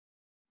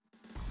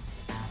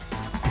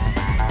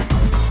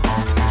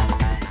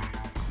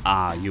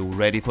Are you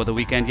ready for the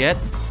weekend yet?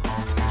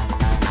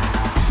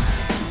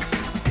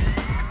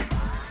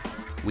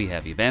 We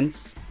have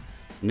events,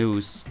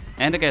 news,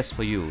 and a guest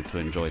for you to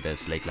enjoy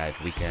this Lake Life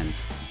weekend.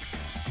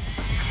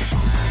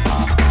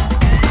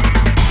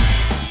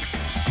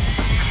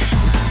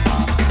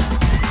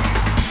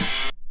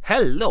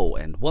 Hello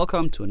and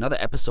welcome to another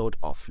episode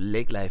of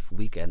Lake Life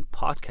Weekend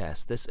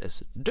Podcast. This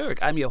is Dirk,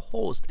 I'm your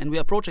host, and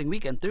we're approaching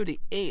weekend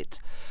 38.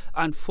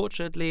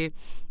 Unfortunately,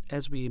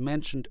 as we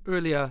mentioned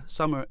earlier,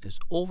 summer is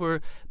over,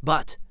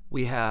 but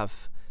we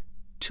have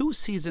two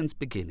seasons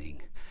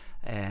beginning.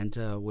 And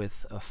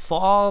with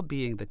fall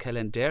being the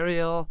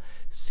calendarial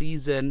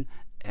season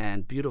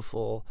and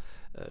beautiful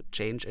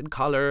change in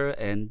color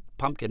and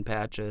pumpkin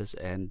patches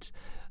and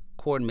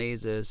corn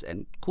mazes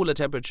and cooler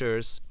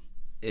temperatures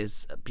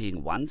is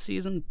being one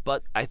season,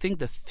 but I think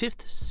the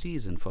fifth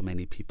season for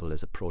many people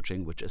is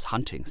approaching, which is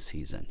hunting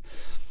season.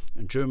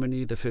 In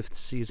Germany, the fifth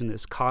season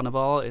is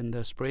Carnival in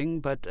the spring,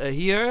 but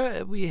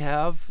here we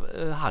have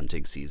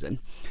hunting season.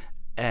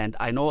 And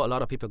I know a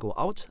lot of people go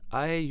out.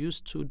 I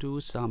used to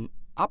do some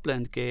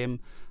upland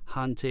game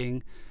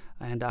hunting,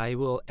 and I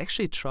will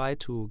actually try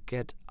to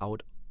get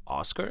out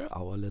Oscar,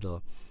 our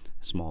little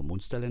small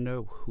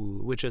Munsterländer,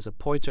 which is a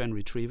pointer and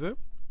retriever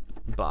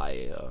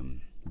by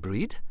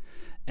breed.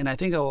 And I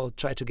think I will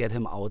try to get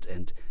him out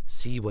and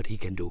see what he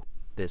can do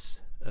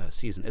this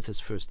season. It's his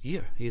first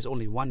year. He's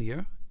only 1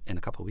 year in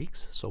a couple of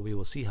weeks, so we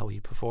will see how he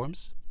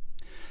performs.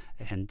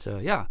 And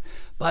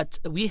but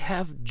we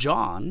have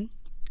John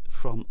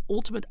from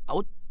Ultimate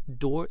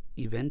Outdoor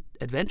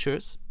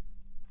Adventures,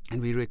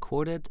 and we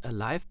recorded a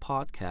live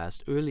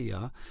podcast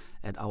earlier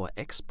at our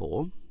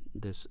expo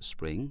this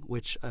spring,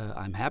 which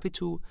I'm happy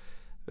to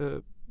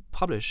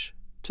publish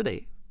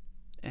today.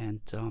 And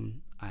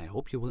I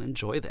hope you will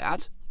enjoy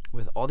that.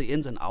 With all the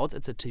ins and outs.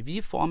 It's a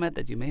TV format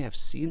that you may have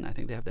seen. I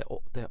think they have their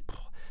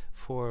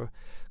for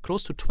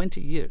close to 20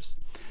 years.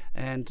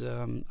 And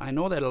I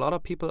know that a lot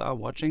of people are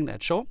watching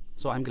that show,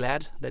 so I'm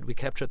glad that we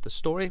captured the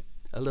story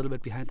a little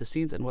bit behind the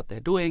scenes and what they're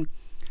doing,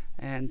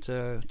 and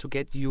to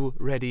get you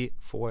ready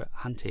for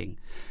hunting.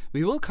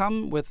 We will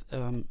come with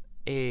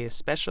a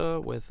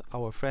special with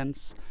our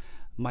friends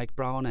Mike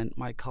Brown and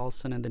Mike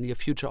Carlson in the near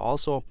future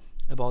also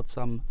about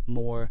some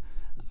more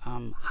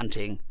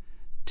hunting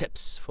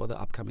tips for the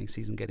upcoming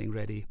season, getting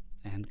ready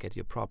and get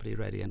your property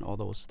ready and all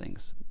those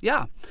things.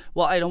 Yeah,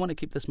 well, I don't want to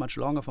keep this much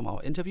longer from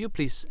our interview.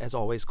 Please, as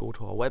always, go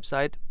to our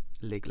website,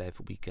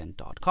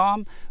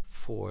 lakelifeweekend.com,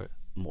 for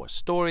more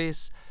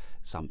stories,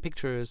 some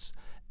pictures,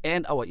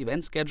 and our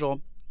event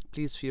schedule.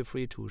 Please feel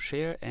free to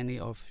share any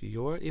of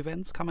your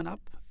events coming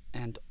up,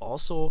 and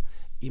also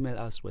email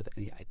us with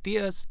any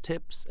ideas,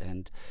 tips,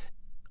 and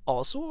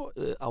also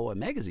our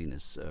magazine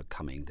is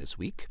coming this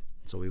week,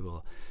 so we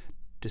will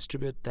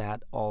distribute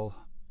that all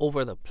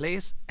over the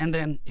place. And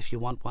then if you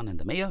want one in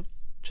the mail,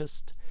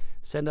 just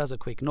send us a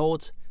quick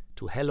note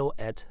to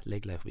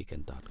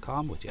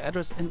hello@lakelifeweekend.com with your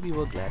address, and we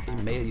will gladly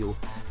mail you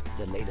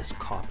the latest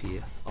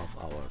copy of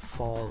our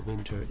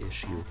fall-winter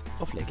issue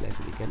of Lake Life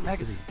Weekend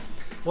magazine.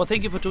 Well,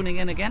 thank you for tuning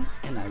in again,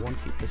 and I won't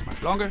keep this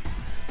much longer.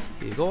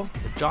 Here you go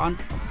with John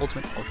from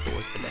Ultimate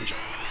Outdoors Adventure.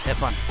 Have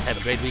fun. Have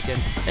a great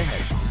weekend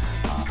ahead.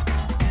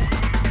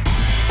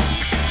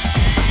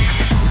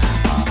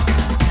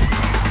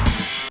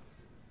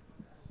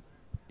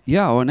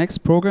 Yeah, our next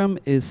program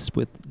is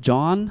with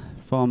John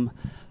from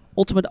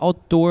Ultimate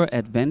Outdoor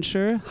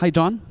Adventure. Hi,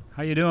 John.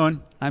 How you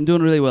doing? I'm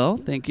doing really well,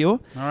 thank you.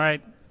 All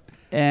right.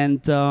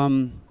 And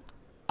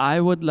I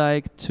would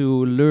like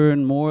to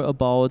learn more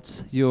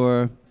about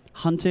your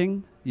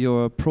hunting,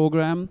 your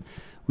program.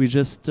 We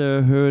just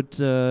heard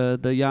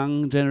the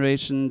young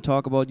generation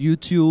talk about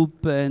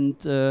YouTube and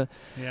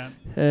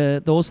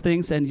those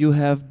things, and you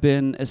have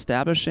been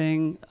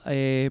establishing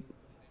a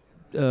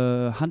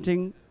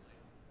hunting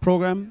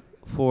program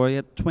for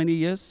 20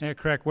 years? Yeah,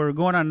 correct. We're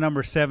going on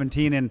number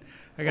 17, and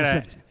I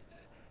got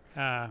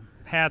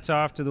hats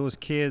off to those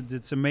kids.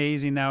 It's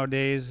amazing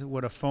nowadays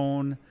what a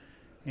phone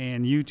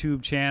and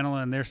YouTube channel,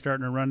 and they're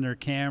starting to run their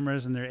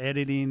cameras and they're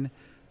editing.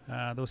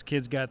 Those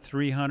kids got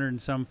 300 and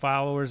some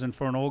followers, and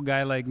for an old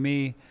guy like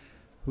me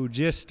who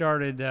just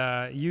started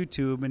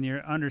YouTube and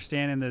you're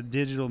understanding the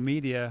digital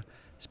media,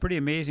 it's pretty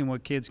amazing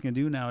what kids can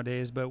do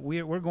nowadays. But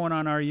we're going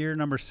on our year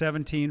number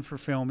 17 for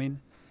filming.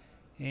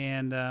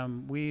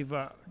 And we've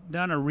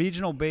done a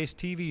regional-based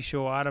TV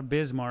show out of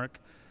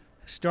Bismarck.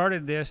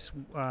 Started this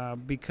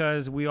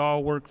because we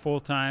all work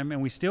full-time,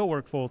 and we still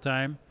work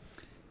full-time.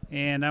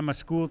 And I'm a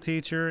school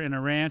teacher and a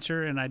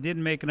rancher, and I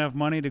didn't make enough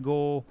money to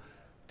go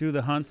do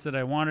the hunts that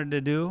I wanted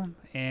to do.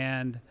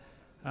 And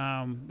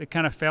it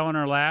kind of fell in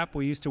our lap.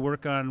 We used to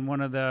work on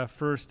one of the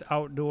first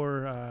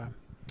outdoor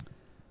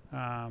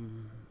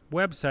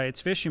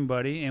websites, Fishing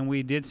Buddy, and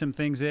we did some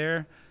things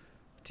there.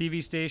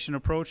 TV station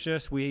approached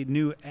us. We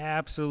knew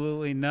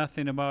absolutely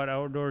nothing about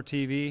outdoor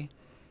TV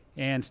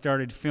and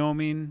started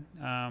filming.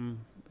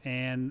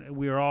 And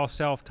we were all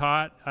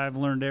self-taught. I've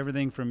learned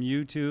everything from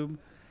YouTube.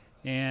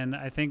 And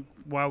I think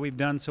why we've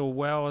done so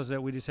well is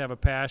that we just have a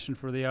passion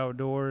for the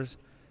outdoors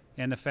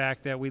and the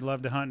fact that we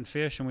love to hunt and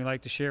fish and we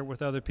like to share it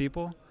with other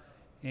people.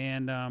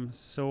 And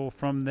so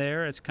from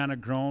there, it's kind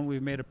of grown.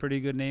 We've made a pretty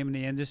good name in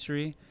the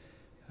industry.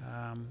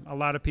 A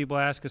lot of people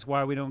ask us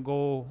why we don't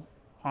go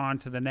on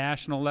to the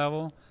national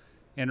level.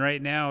 And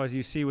right now, as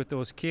you see with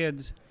those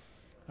kids,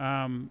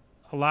 a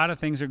lot of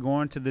things are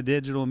going to the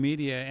digital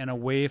media and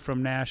away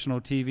from national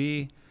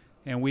TV.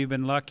 And we've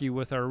been lucky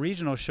with our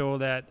regional show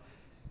that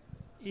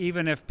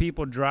even if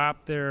people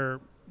drop their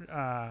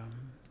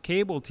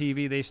cable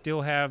TV, they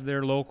still have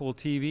their local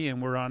TV,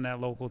 and we're on that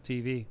local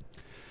TV.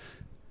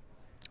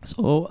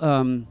 So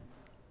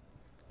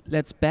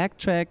let's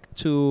backtrack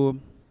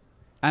to,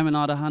 I'm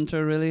not a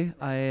hunter really.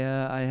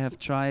 I have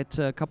tried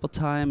a couple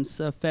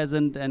times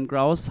pheasant and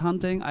grouse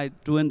hunting. I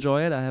do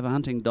enjoy it. I have a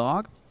hunting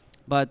dog,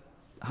 but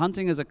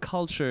hunting is a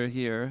culture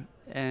here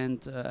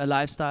and a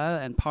lifestyle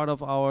and part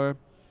of our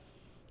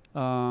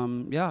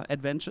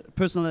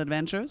personal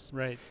adventures.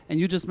 Right. And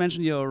you just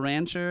mentioned you're a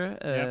rancher,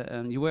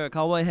 and you wear a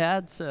cowboy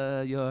hat.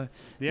 You're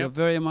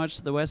very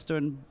much the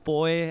Western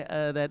boy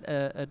that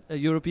a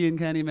European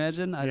can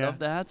imagine. I love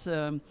that.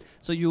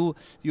 So you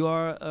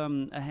are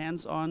a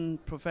hands-on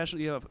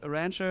professional. You're a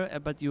rancher,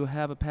 but you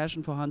have a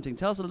passion for hunting.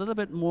 Tell us a little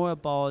bit more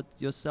about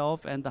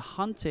yourself and the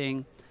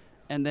hunting,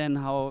 and then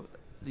how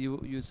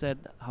you said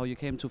how you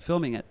came to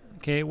filming it.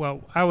 Okay,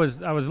 well, I was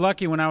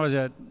lucky when I was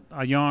a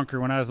yonker,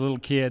 when I was a little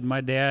kid.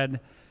 My dad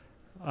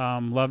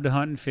loved to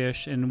hunt and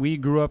fish, and we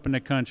grew up in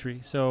the country.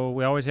 So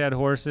we always had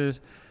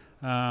horses.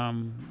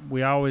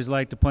 We always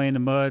liked to play in the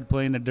mud,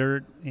 play in the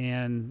dirt,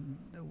 and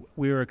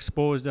we were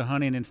exposed to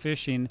hunting and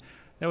fishing.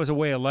 That was a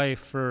way of life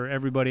for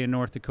everybody in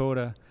North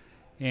Dakota.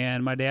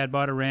 And my dad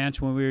bought a ranch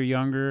when we were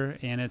younger,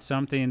 and it's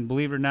something,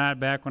 believe it or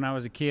not, back when I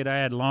was a kid, I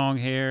had long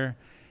hair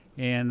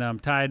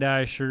and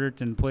tie-dye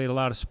shirt and played a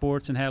lot of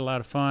sports and had a lot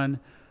of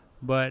fun.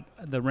 But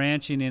the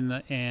ranching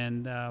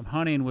and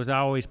hunting was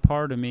always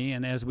part of me.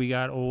 And as we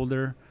got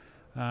older,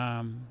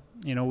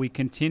 we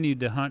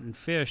continued to hunt and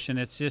fish, and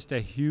it's just a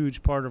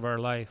huge part of our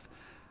life.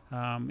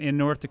 In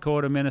North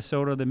Dakota,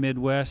 Minnesota, the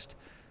Midwest,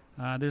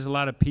 there's a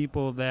lot of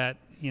people that,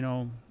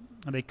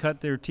 they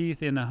cut their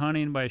teeth into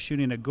hunting by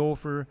shooting a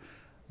gopher.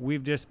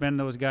 We've just been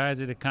those guys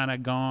that have kind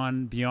of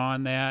gone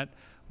beyond that.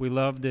 We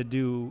love to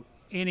do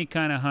any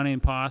kind of hunting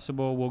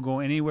possible. We'll go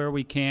anywhere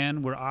we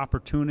can. We're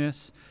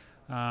opportunists.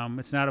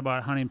 It's not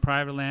about hunting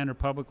private land or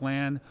public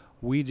land.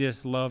 We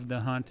just love to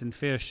hunt and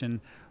fish. And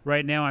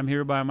right now I'm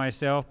here by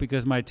myself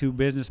because my two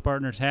business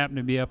partners happen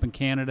to be up in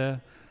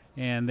Canada,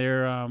 and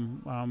they're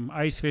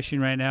ice fishing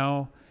right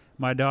now.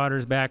 My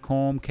daughter's back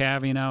home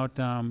calving out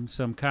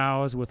some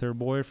cows with her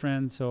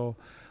boyfriend. So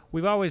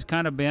we've always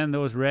kind of been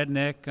those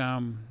redneck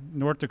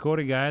North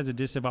Dakota guys that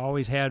just have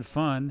always had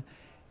fun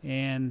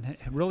and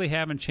really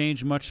haven't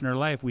changed much in our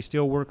life. We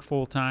still work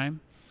full time.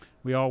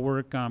 We all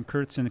work.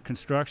 Kurt's in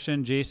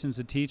construction, Jason's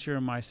a teacher,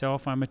 and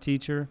myself, I'm a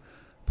teacher,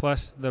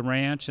 plus the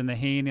ranch and the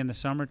haying in the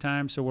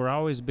summertime. So we're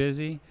always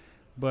busy,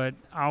 but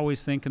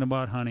always thinking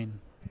about hunting.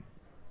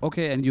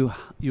 Okay, and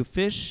you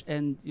fish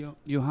and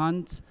you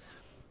hunt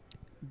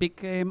big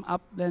game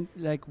upland,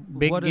 like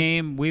big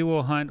game. We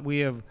will hunt.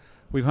 We've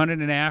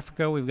hunted in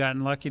Africa. We've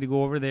gotten lucky to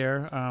go over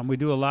there. We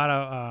do a lot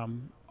of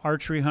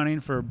archery hunting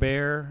for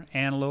bear,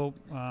 antelope,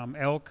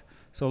 elk.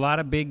 So a lot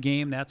of big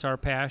game. That's our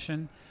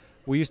passion.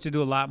 We used to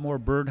do a lot more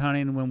bird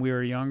hunting when we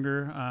were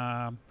younger.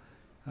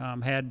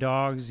 Had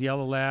dogs,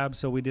 yellow labs,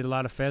 so we did a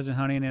lot of pheasant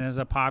hunting. And as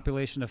a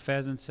population of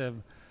pheasants have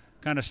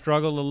kind of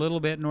struggled a little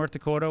bit in North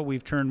Dakota,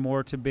 we've turned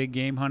more to big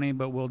game hunting,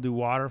 but we'll do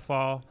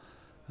waterfowl.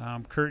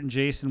 Kurt and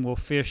Jason will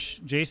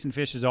fish. Jason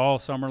fishes all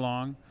summer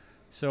long.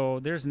 So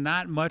there's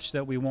not much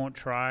that we won't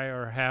try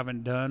or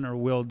haven't done or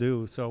will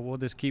do. So we'll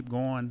just keep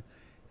going.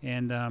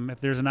 And if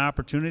there's an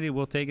opportunity,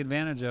 we'll take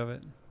advantage of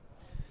it.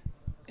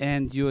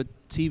 And your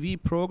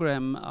TV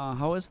program,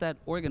 how is that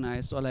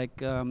organized? Or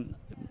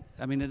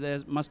there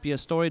must be a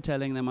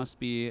storytelling, there must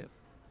be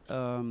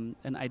an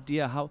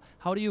idea.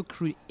 How do you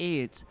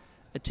create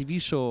a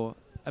TV show?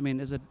 I mean,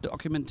 is it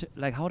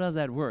how does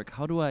that work?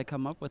 How do I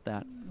come up with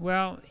that?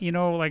 Well,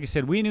 like I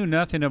said, we knew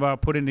nothing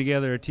about putting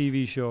together a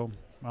TV show.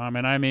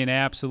 And I mean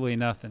absolutely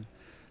nothing.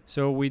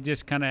 So we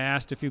just kind of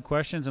asked a few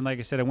questions. And like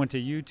I said, I went to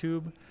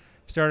YouTube,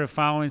 started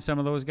following some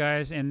of those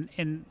guys.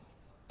 And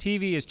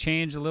TV has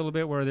changed a little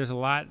bit where there's a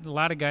lot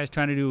of guys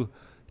trying to do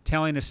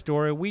telling a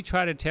story. We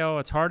try to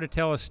it's hard to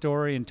tell a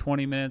story in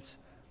 20 minutes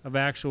of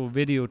actual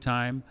video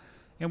time.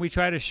 And we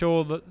try to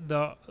show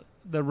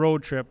the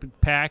road trip,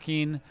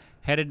 packing,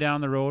 headed down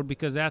the road,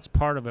 because that's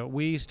part of it.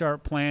 We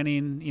start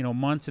planning,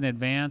 months in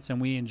advance, and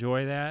we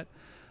enjoy that.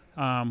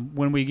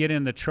 When we get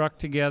in the truck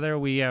together,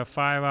 we have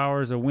 5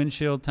 hours of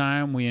windshield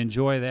time. We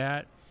enjoy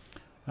that.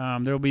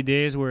 There'll be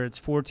days where it's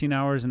 14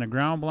 hours in a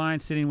ground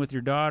blind sitting with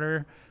your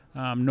daughter.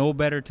 No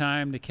better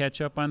time to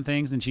catch up on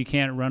things, and she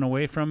can't run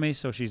away from me,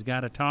 so she's got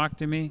to talk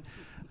to me.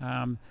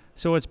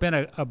 So it's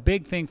been a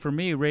big thing for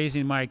me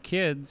raising my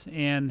kids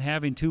and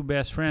having two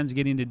best friends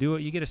getting to do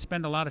it. You get to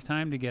spend a lot of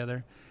time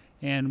together.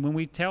 And when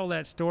we tell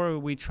that story,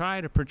 we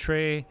try to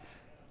portray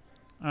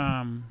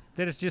that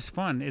it's just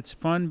fun. It's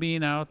fun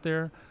being out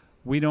there.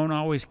 We don't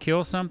always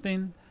kill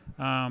something.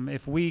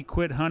 If we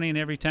quit hunting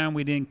every time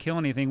we didn't kill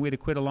anything, we'd have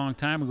quit a long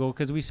time ago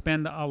because we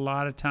spend a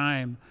lot of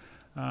time.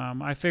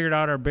 I figured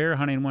out our bear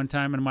hunting one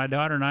time, and my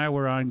daughter and I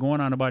were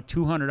going on about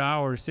 200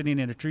 hours sitting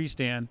in a tree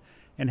stand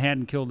and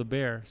hadn't killed a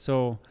bear.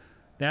 So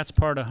that's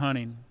part of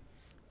hunting.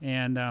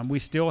 And we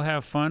still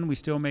have fun. We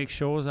still make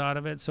shows out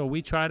of it. So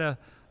we try to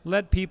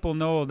let people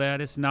know that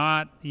it's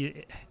not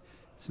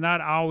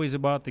always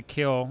about the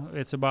kill.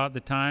 It's about the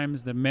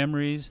times, the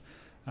memories.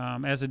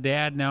 As a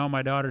dad now,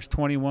 my daughter's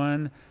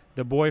 21.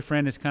 The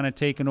boyfriend has kind of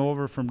taken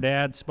over from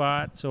Dad's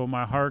spot, so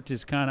my heart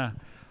is kind of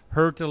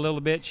hurt a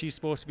little bit. She's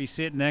supposed to be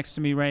sitting next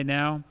to me right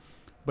now,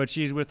 but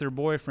she's with her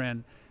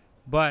boyfriend.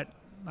 But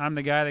I'm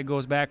the guy that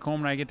goes back home,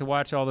 and I get to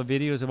watch all the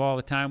videos of all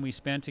the time we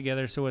spent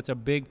together, so it's a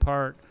big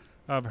part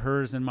of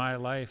hers and my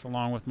life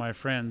along with my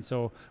friends.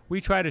 So we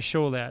try to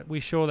show that. We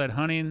show that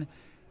hunting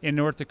in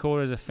North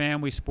Dakota is a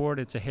family sport.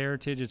 It's a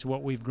heritage. It's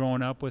what we've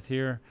grown up with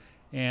here,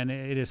 and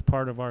it is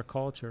part of our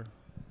culture.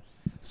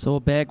 So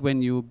back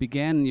when you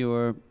began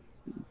your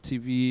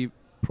TV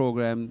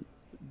program,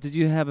 did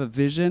you have a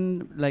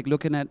vision, like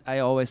looking at, I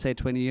always say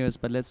 20 years,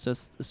 but let's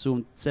just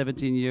assume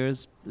 17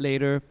 years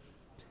later,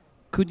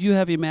 could you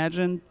have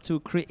imagined to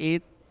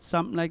create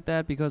something like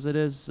that? Because it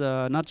is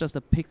not just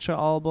a picture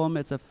album,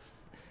 it's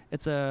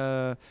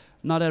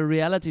not a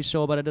reality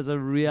show, but it is a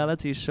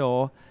reality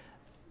show.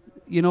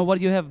 You know what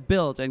you have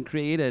built and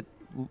created,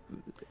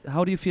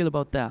 how do you feel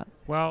about that?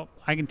 Well,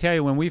 I can tell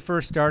you, when we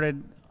first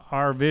started,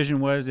 our vision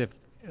was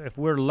if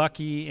we're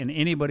lucky and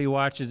anybody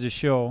watches the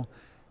show,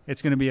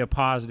 it's going to be a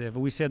positive.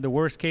 We said the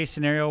worst case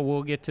scenario,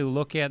 we'll get to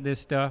look at this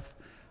stuff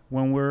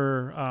when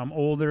we're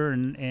older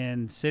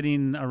and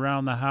sitting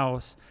around the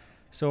house.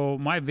 So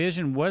my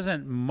vision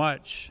wasn't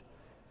much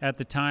at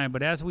the time,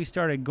 but as we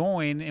started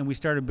going and we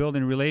started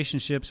building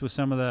relationships with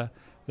some of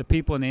the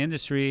people in the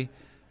industry,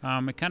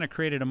 it kind of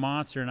created a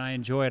monster, and I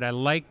enjoy it. I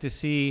like to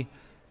see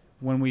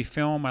when we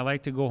film, I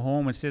like to go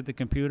home and sit at the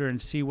computer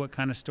and see what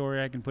kind of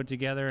story I can put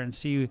together and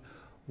see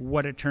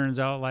what it turns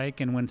out like.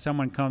 And when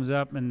someone comes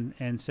up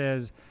and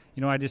says,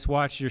 you know, I just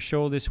watched your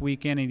show this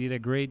weekend and you did a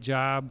great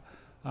job,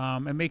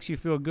 it makes you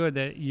feel good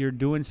that you're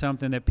doing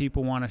something that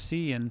people want to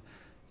see. And,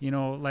 you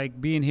know, like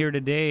being here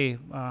today,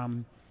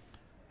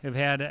 have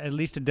had at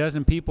least a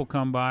dozen people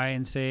come by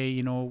and say,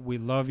 you know, we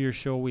love your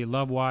show, we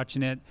love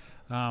watching it.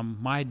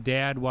 My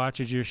dad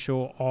watches your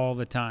show all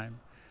the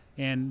time.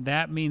 And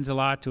that means a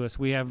lot to us.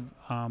 We have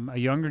a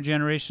younger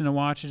generation that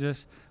watches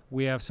us.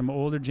 We have some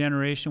older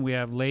generation. We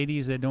have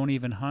ladies that don't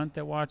even hunt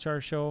that watch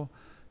our show.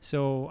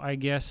 So I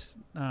guess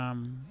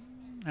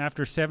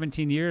after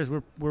 17 years,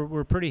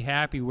 we're pretty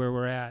happy where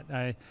we're at.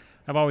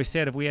 I've always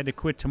said if we had to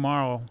quit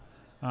tomorrow,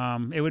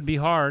 it would be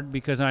hard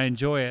because I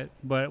enjoy it.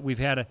 But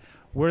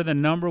we're the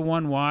number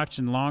one watched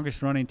and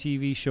longest running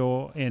TV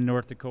show in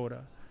North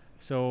Dakota.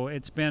 So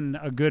it's been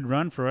a good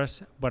run for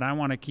us, but I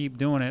want to keep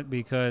doing it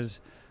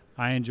because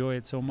I enjoy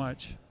it so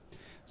much.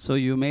 So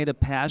you made a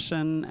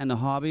passion and a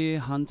hobby,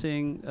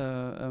 hunting.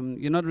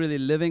 You're not really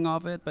living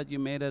off it, but you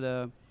made it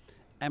a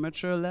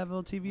amateur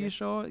level TV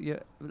show.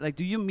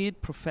 Do you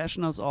meet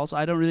professionals also?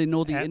 I don't really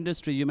know the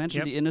industry. You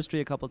mentioned the industry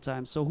a couple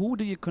times. So who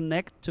do you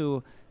connect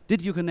to?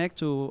 Did you connect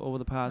to over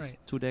the past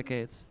 2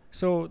 decades?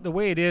 So the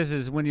way it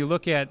is when you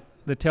look at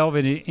the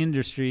television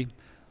industry,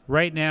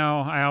 right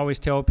now I always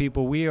tell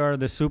people we are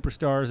the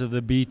superstars of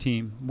the B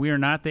team. We are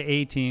not the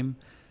A team.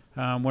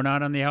 We're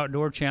not on the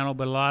Outdoor Channel,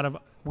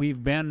 but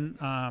we've been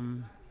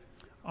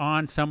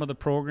on some of the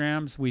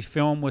programs. We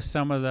film with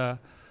some of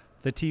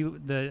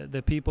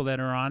the people that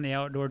are on the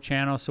Outdoor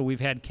Channel. So we've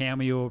had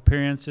cameo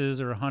appearances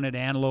or hunted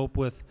antelope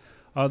with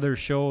other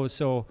shows.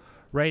 So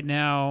right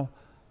now,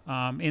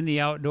 in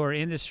the outdoor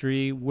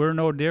industry, we're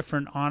no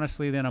different,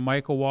 honestly, than a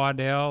Michael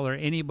Waddell or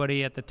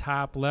anybody at the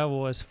top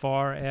level as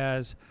far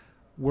as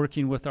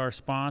working with our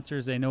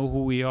sponsors. They know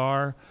who we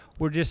are.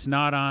 We're just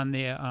not on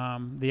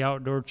the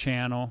Outdoor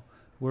Channel.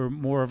 We're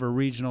more of a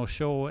regional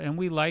show, and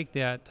we like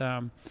that.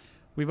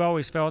 We've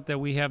always felt that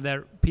we have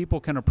that people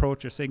can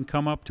approach us. They can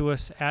come up to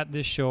us at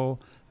this show.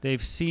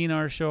 They've seen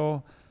our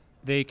show.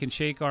 They can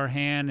shake our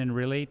hand and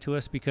relate to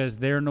us because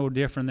they're no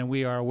different than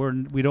we are.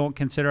 We don't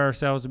consider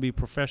ourselves to be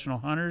professional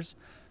hunters,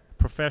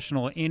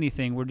 professional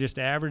anything. We're just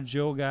average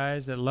Joe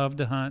guys that love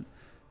to hunt,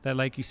 that,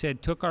 like you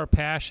said, took our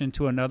passion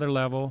to another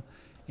level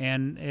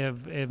and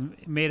have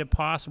made it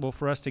possible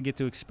for us to get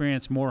to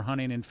experience more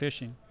hunting and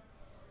fishing.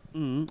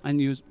 And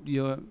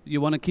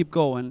you want to keep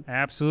going?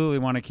 Absolutely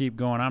want to keep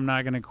going. I'm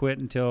not going to quit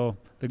until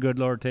the good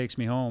Lord takes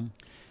me home.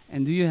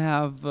 And do you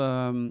have,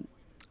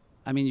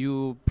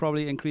 you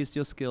probably increased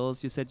your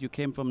skills. You said you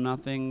came from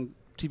nothing.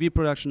 TV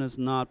production is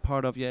not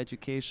part of your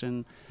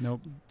education.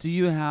 Nope. Do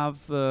you have,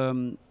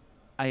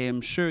 I am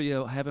sure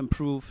you have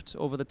improved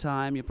over the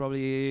time. You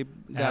probably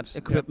got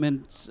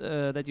equipment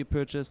that you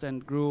purchased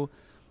and grew.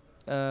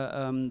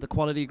 The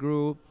quality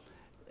grew.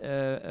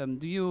 Do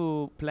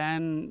you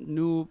plan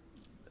new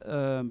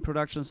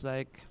productions,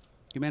 like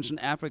you mentioned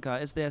Africa?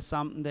 Is there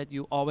something that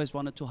you always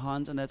wanted to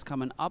hunt and that's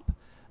coming up,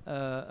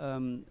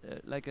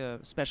 like a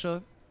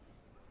special?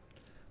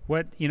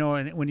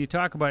 And when you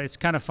talk about it, it's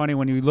kind of funny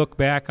when you look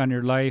back on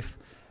your life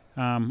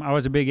I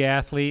was a big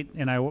athlete,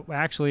 and I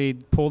actually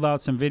pulled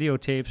out some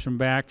videotapes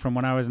from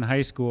when I was in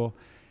high school.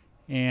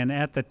 And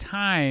at the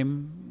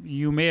time,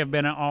 you may have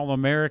been an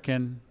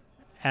All-American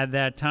at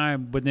that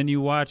time, but then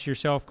you watch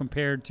yourself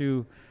compared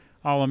to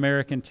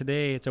All-American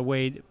today. It's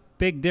a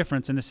big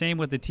difference. And the same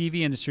with the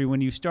TV industry.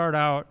 When you start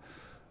out,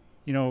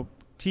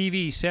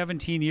 TV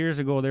 17 years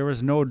ago, there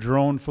was no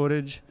drone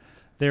footage.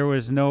 There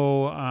was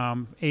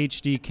no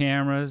HD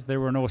cameras. There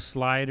were no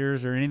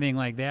sliders or anything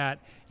like that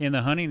in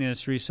the hunting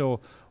industry. So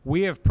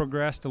we have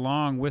progressed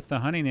along with the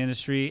hunting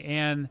industry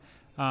and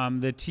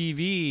the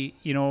TV.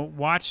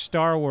 Watch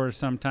Star Wars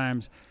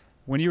sometimes.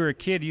 When you were a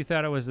kid, you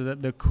thought it was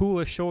the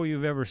coolest show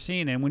you've ever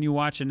seen. And when you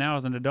watch it now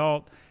as an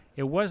adult,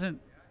 it wasn't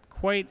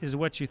quite as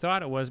what you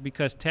thought it was,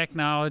 because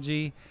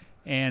technology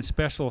and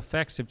special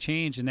effects have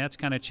changed, and that's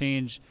kind of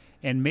changed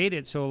and made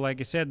it so, like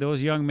I said,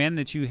 those young men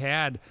that you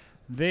had,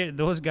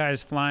 those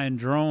guys flying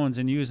drones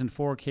and using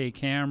 4K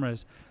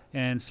cameras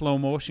and slow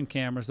motion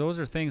cameras, those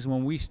are things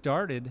when we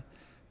started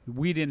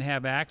we didn't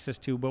have access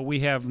to, but we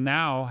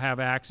now have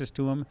access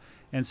to them,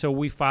 and so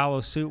we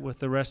follow suit with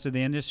the rest of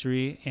the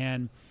industry.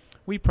 And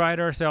we pride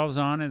ourselves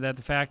on it, that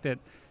the fact that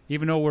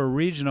even though we're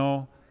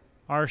regional,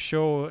 our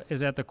show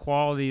is at the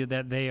quality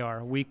that they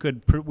are. We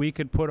could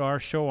put our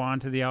show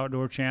onto the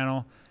Outdoor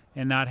Channel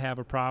and not have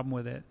a problem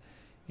with it.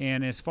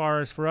 And as far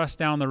as for us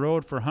down the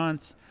road for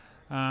hunts,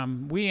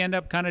 we end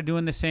up kind of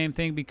doing the same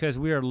thing because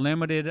we are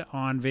limited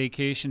on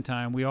vacation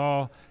time.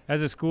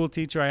 As a school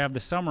teacher, I have the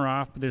summer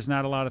off, but there's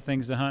not a lot of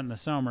things to hunt in the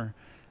summer.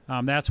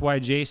 That's why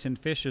Jason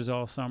fishes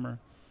all summer.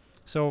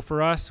 So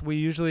for us, we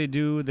usually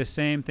do the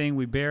same thing.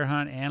 We bear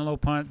hunt,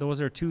 antelope hunt.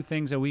 Those are two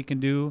things that we can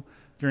do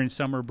during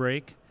summer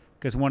break,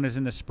 because one is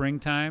in the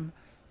springtime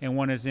and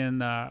one is in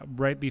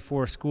right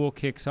before school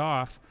kicks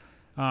off.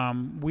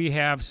 We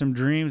have some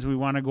dreams. We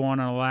want to go on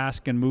an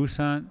Alaskan moose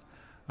hunt.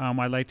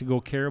 I'd like to go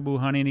caribou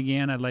hunting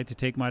again. I'd like to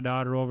take my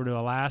daughter over to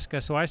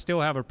Alaska. So I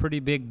still have a pretty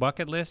big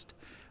bucket list,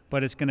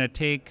 but it's going to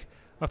take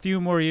a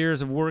few more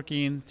years of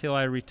working till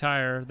I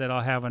retire that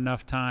I'll have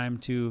enough time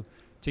to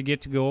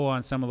get to go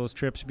on some of those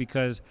trips,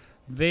 because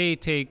they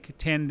take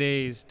 10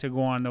 days to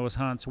go on those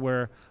hunts,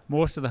 where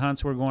most of the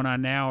hunts we're going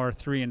on now are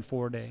 3 and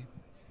 4 day.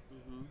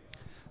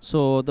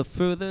 So the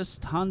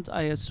furthest hunt,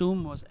 I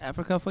assume, was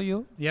Africa for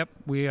you? Yep,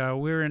 we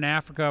were in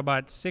Africa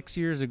about 6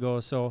 years ago.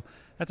 So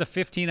that's a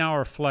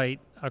 15-hour flight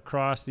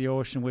across the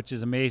ocean, which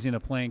is amazing. A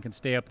plane can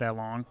stay up that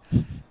long,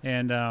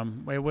 and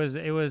it was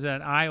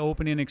an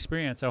eye-opening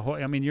experience.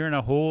 You're in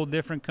a whole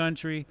different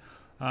country,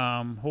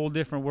 whole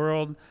different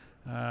world.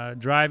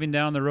 Driving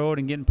down the road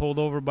and getting pulled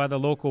over by the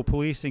local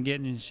police and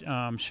getting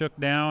shook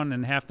down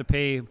and have to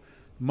pay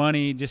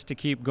money just to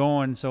keep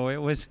going. So it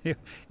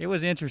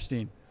was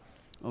interesting.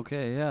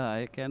 Okay, yeah,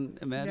 I can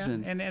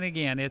imagine. Yeah. And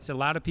again, it's a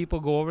lot of people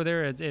go over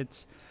there.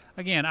 It's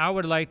again, I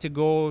would like to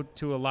go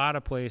to a lot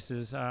of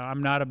places.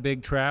 I'm not a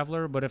big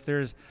traveler, but if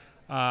there's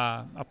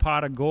a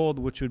pot of gold,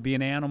 which would be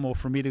an animal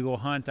for me to go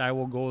hunt, I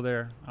will go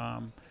there.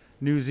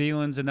 New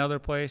Zealand's another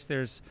place.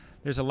 There's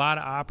a lot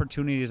of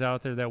opportunities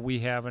out there that we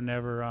haven't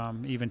never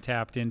even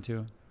tapped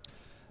into.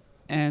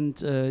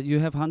 And you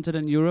have hunted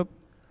in Europe?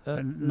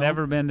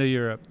 Never been to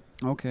Europe.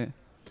 Okay.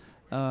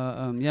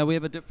 Yeah, we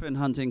have a different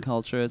hunting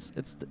culture.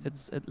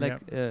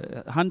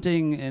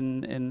 Hunting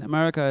in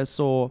America is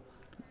so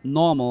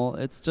normal.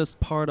 It's just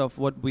part of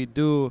what we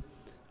do.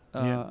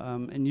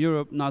 In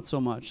Europe, not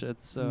so much.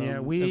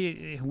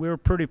 We're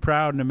pretty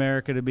proud in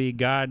America to be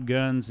God,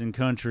 guns, and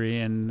country,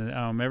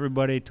 and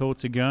everybody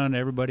totes a gun,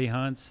 everybody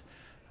hunts.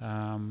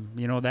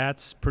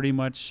 That's pretty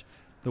much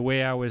the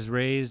way I was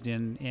raised,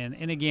 and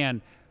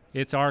again,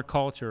 it's our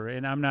culture.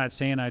 And I'm not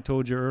saying, I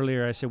told you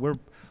earlier, I said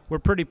we're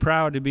pretty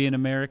proud to be an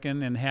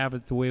American and have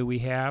it the way we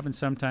have, and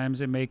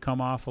sometimes it may come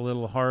off a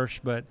little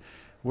harsh, but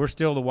we're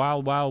still the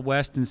wild, wild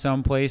west in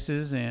some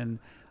places. And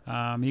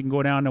you can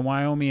go down to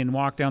Wyoming and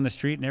walk down the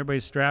street and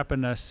everybody's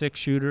strapping a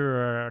 6-shooter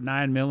or a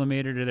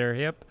 9mm to their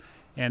hip,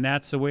 and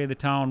that's the way the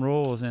town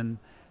rolls. And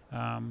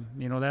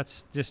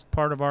that's just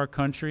part of our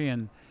country,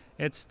 and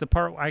it's the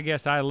part I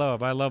guess I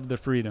love the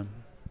freedom.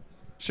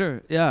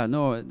 Sure. Yeah.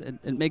 No.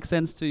 It makes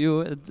sense to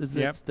you. It's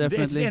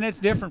definitely. It's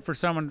different for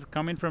someone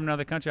coming from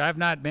another country. I've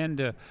not been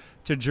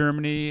to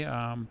Germany.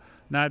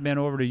 Not been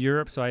over to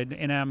Europe. So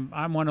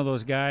I'm one of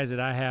those guys that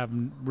I have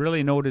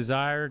really no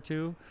desire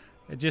to,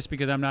 just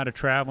because I'm not a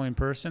traveling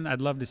person.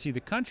 I'd love to see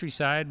the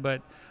countryside,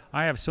 but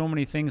I have so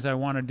many things I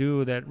want to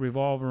do that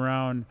revolve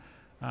around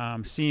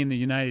seeing the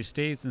United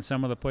States and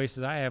some of the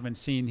places I haven't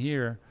seen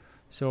here.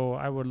 So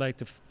I would like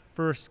to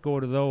first go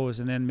to those,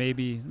 and then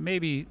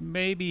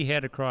maybe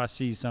head across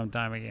seas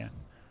sometime again.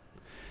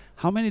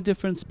 How many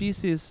different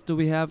species do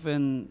we have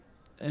in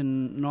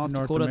North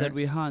Dakota that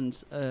we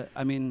hunt?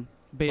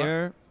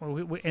 Bear.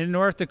 In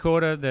North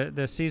Dakota,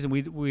 the season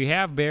we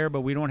have bear,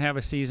 but we don't have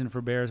a season for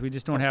bears. We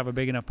just don't have a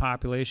big enough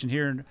population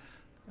here.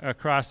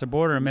 Across the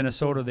border in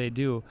Minnesota, they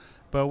do.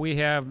 But we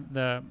have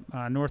the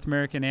North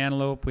American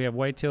antelope. We have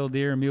white-tailed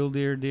deer, mule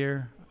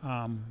deer,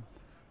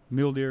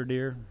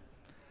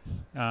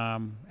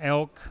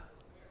 elk,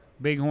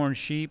 bighorn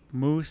sheep,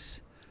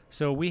 moose.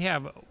 So we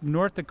have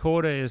North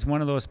Dakota is one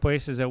of those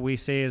places that we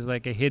say is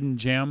like a hidden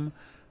gem.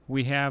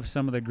 We have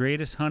some of the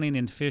greatest hunting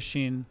and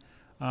fishing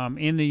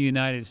in the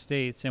United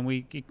States, and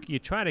you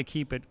try to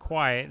keep it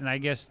quiet. And I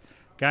guess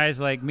guys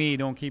like me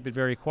don't keep it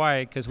very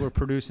quiet because we're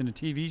producing a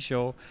TV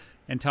show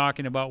and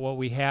talking about what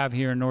we have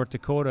here in North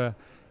Dakota.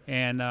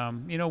 And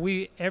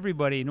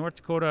everybody, North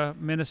Dakota,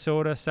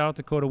 Minnesota, South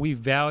Dakota, we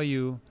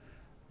value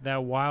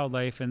that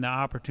wildlife and the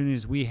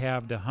opportunities we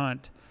have to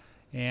hunt.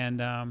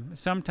 And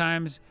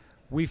sometimes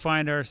we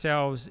find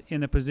ourselves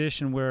in a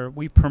position where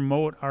we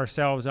promote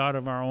ourselves out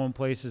of our own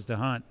places to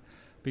hunt,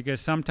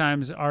 because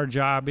sometimes our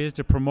job is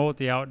to promote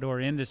the outdoor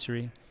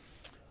industry.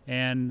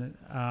 And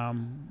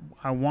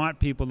I want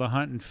people to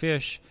hunt and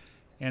fish,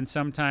 and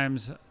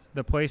sometimes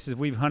the places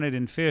we've hunted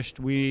and fished,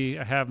 we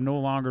have no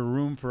longer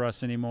room for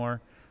us anymore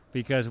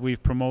because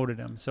we've promoted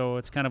them. So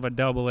it's kind of a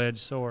double-edged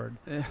sword.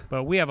 Yeah.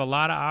 But we have a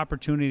lot of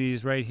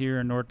opportunities right here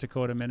in North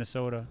Dakota,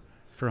 Minnesota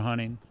for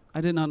hunting.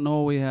 I did not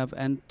know we have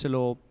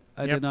antelope.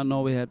 I did not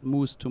know we had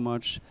moose too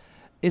much.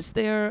 Is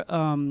there,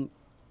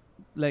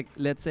 like,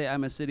 let's say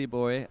I'm a city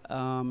boy,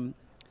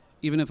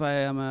 even if I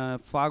am a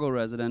Fargo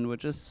resident,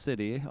 which is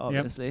city,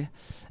 obviously,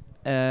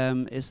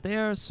 is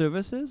there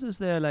services? Is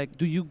there, like,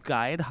 do you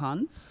guide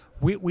hunts?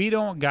 We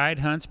don't guide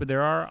hunts, but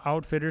there are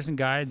outfitters and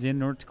guides in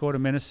North Dakota,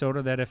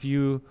 Minnesota that if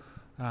you,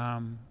 a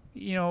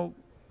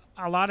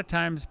lot of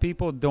times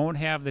people don't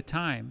have the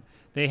time.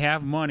 They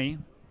have money.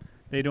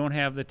 They don't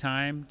have the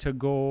time to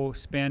go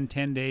spend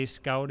 10 days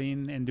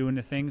scouting and doing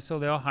the things, so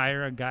they'll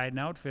hire a guide and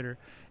outfitter.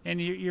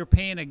 And you're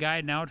paying a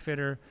guide and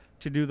outfitter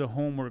to do the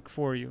homework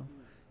for you.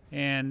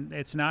 And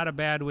it's not a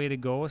bad way to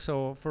go.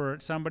 So for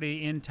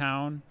somebody in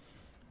town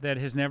that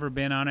has never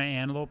been on an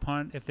antelope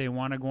hunt, if they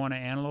want to go on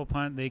an antelope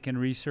hunt, they can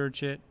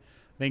research it.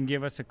 They can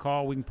give us a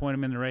call. We can point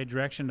them in the right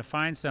direction to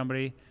find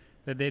somebody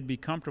that they'd be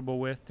comfortable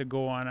with to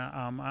go on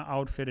an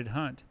outfitted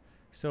hunt.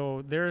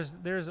 So there's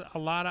a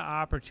lot of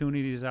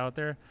opportunities out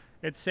there.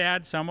 It's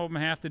sad. Some of them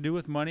have to do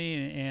with money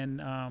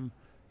and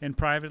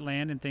private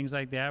land and things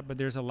like that, but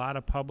there's a lot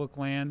of public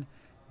land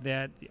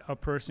that a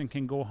person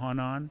can go hunt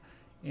on.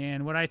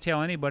 And what I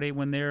tell anybody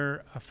when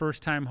they're a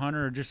first-time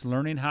hunter or just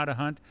learning how to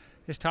hunt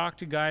is talk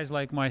to guys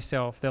like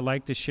myself that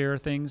like to share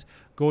things.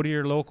 Go to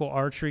your local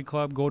archery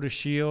club, go to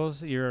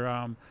Shields,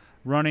 your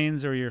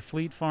Runnings or your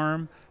Fleet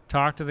Farm.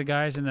 Talk to the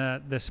guys in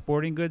the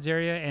sporting goods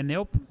area, and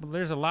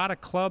there's a lot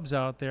of clubs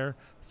out there,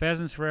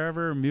 Pheasants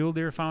Forever, Mule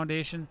Deer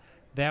Foundation,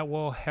 that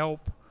will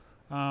help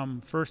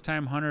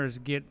first-time hunters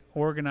get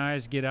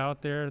organized, get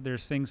out there.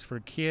 There's things for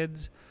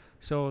kids.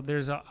 So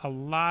there's a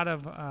lot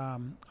of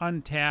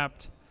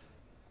untapped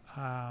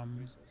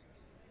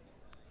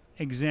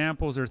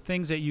examples or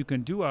things that you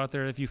can do out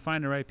there. If you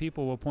find the right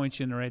people, will point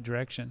you in the right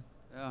direction.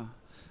 Yeah.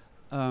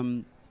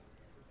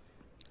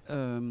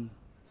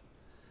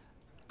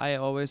 I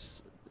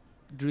always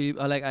dream,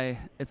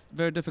 it's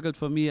very difficult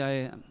for me.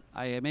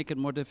 I make it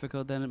more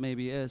difficult than it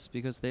maybe is,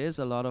 because there is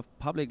a lot of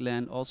public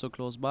land also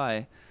close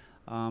by.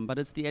 But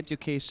it's the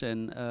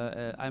education.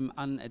 I'm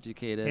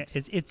uneducated.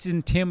 It's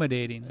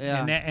intimidating.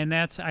 Yeah. And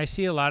that's, I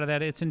see a lot of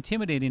that. It's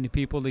intimidating to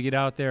people to get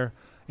out there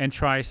and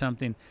try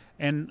something.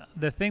 And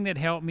the thing that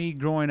helped me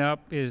growing up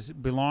is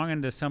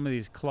belonging to some of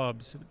these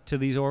clubs, to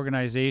these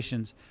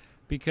organizations,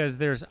 because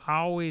there's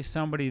always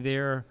somebody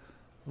there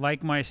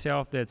like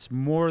myself that's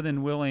more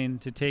than willing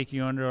to take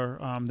you under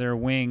their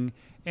wing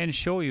and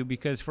show you.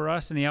 Because for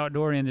us in the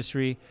outdoor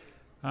industry,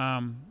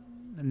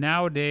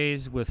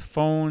 nowadays with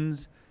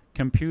phones,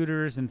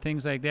 computers and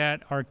things like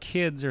that, our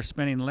kids are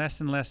spending less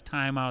and less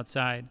time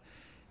outside.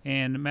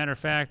 And matter of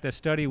fact, a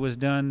study was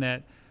done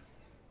that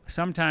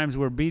sometimes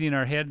we're beating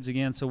our heads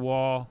against a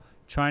wall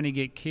trying to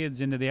get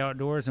kids into the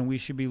outdoors, and we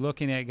should be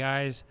looking at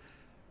guys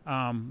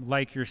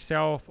like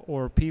yourself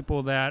or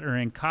people that are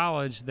in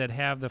college that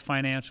have the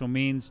financial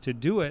means to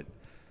do it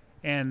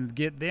and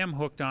get them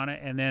hooked on it,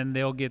 and then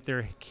they'll get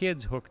their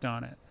kids hooked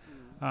on it.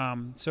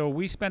 So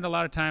we spend a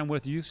lot of time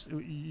with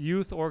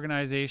youth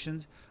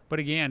organizations, but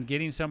again,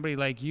 getting somebody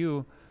like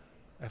you,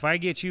 if I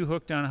get you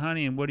hooked on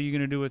hunting, what are you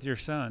going to do with your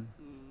son?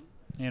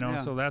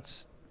 So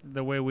that's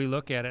the way we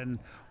look at it. And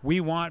we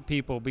want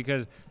people,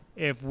 because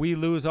if we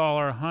lose all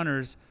our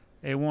hunters,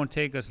 it won't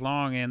take us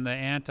long, and the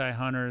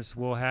anti-hunters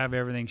will have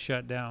everything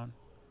shut down.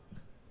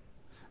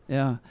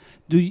 Yeah.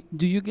 Do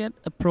you get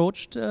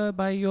approached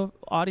by your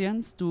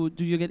audience? Do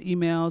you get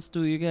emails?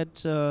 Do you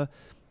get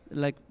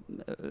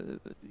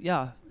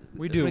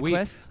we do.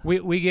 Requests?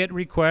 We get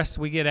requests.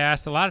 We get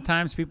asked. A lot of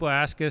times people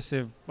ask us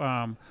if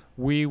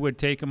we would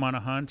take them on a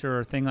hunt or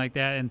a thing like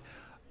that. And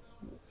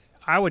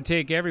I would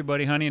take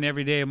everybody hunting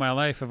every day of my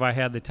life if I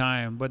had the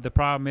time. But the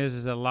problem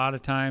is that a lot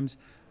of times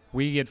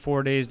we get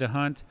 4 days to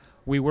hunt.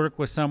 We work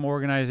with some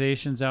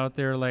organizations out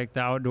there like the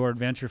Outdoor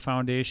Adventure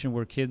Foundation,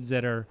 where kids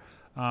that are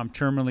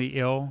terminally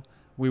ill.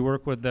 We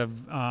work with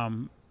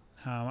a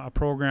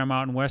program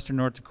out in western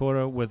North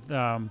Dakota with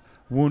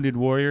Wounded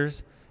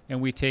Warriors, and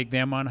we take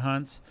them on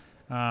hunts.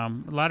 A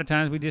lot of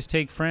times we just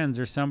take friends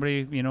or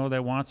somebody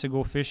that wants to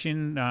go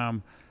fishing.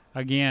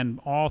 Again,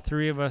 all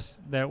three of us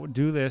that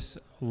do this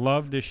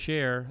love to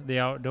share the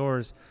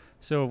outdoors.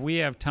 So if we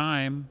have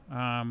time,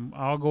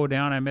 I'll go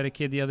down. I met a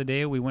kid the other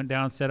day. We went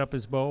down, set up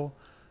his bow,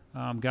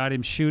 got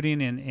him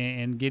shooting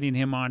and getting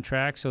him on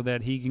track so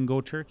that he can go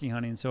turkey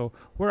hunting. So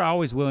we're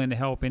always willing to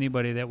help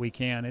anybody that we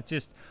can. It's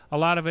just a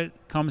lot of it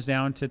comes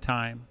down to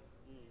time.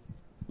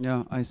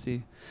 Yeah, I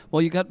see.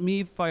 Well, you got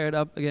me fired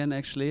up again,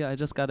 actually. I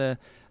just got a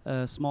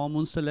small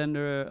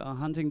Münsterländer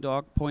hunting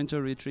dog,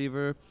 pointer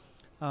retriever,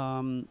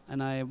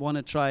 and I want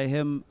to try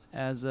him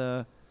as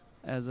a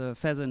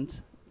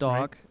pheasant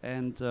dog. Right.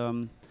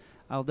 And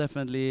I'll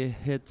definitely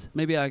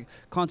maybe I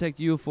contact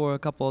you for a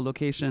couple of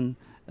location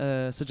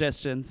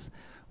suggestions.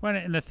 Well,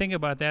 and the thing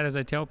about that is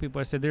I tell people,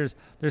 I said, there's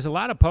a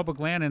lot of public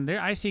land, and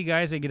I see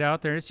guys that get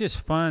out there. It's just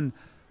fun.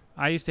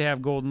 I used to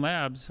have golden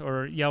labs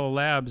or yellow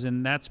labs,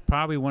 and that's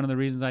probably one of the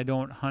reasons I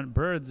don't hunt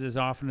birds as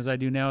often as I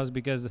do now, is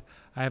because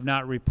I have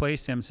not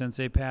replaced them since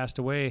they passed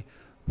away.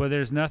 But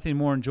there's nothing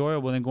more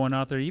enjoyable than going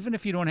out there, even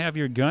if you don't have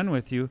your gun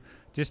with you.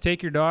 Just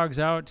take your dogs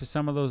out to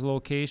some of those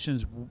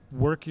locations,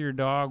 work your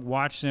dog,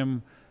 watch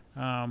them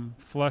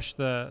flush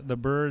the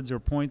birds or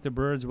point the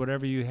birds,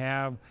 whatever you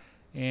have,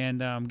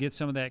 and get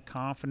some of that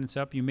confidence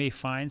up. You may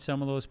find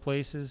some of those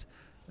places,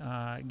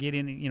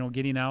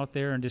 getting out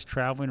there and just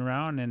traveling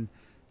around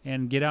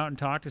and get out and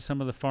talk to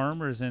some of the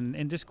farmers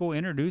and just go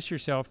introduce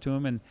yourself to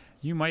them, and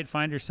you might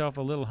find yourself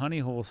a little honey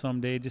hole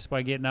someday just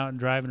by getting out and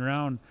driving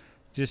around,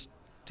 just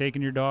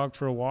taking your dog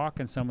for a walk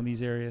in some of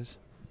these areas.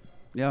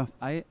 Yeah,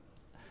 I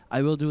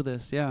will do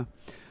this, yeah.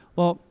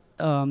 Well,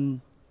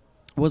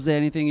 was there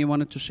anything you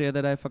wanted to share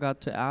that I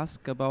forgot to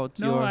ask about?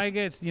 No, I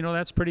guess,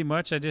 that's pretty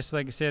much. I just,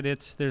 like I said,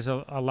 there's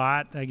a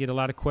lot. I get a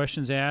lot of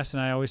questions asked,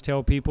 and I always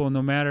tell people,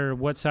 no matter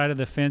what side of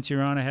the fence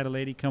you're on. I had a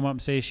lady come up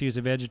and say she's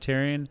a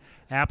vegetarian.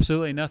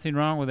 Absolutely nothing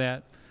wrong with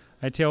that.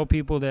 I tell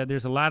people that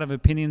there's a lot of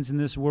opinions in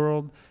this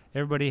world.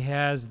 Everybody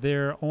has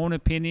their own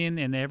opinion,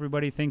 and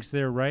everybody thinks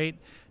they're right.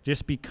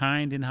 Just be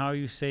kind in how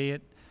you say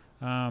it.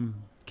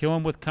 Kill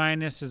them with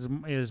kindness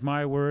is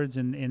my words,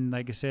 and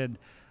like I said,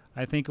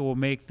 I think it will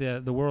make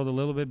the world a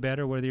little bit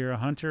better, whether you're a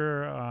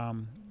hunter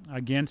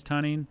against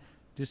hunting.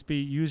 Just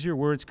use your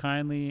words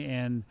kindly,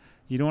 and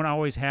you don't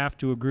always have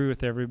to agree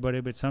with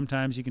everybody, but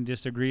sometimes you can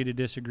just agree to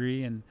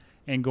disagree and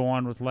go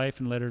on with life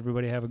and let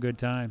everybody have a good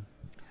time.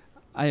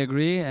 I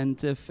agree,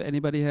 and if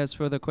anybody has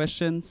further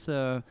questions,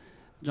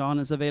 John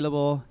is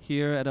available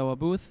here at our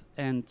booth.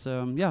 And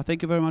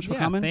thank you very much for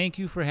coming. Thank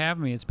you for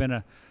having me. It's been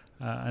a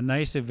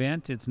nice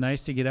event. It's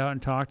nice to get out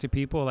and talk to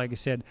people. Like I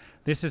said,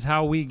 this is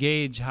how we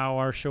gauge how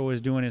our show is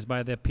doing, is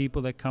by the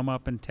people that come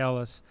up and tell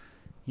us,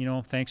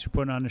 thanks for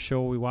putting on the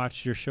show. We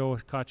watched your show,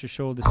 caught your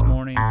show this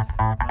morning,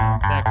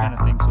 that kind of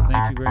thing. So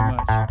thank you very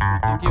much.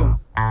 Thank you.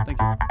 Thank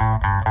you.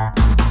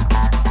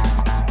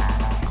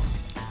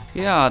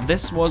 Yeah,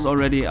 this was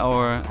already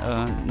our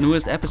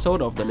newest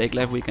episode of the Lake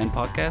Life Weekend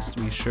podcast.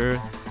 We sure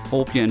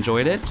hope you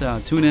enjoyed it.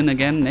 Tune in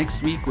again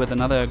next week with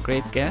another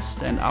great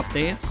guest and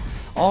updates.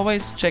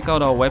 Always check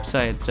out our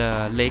website,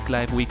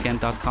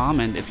 lakelifeweekend.com,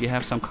 and if you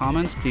have some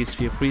comments, please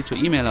feel free to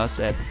email us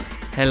at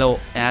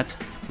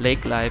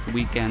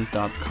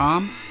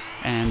hello@lakelifeweekend.com,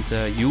 and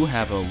you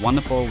have a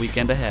wonderful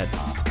weekend ahead.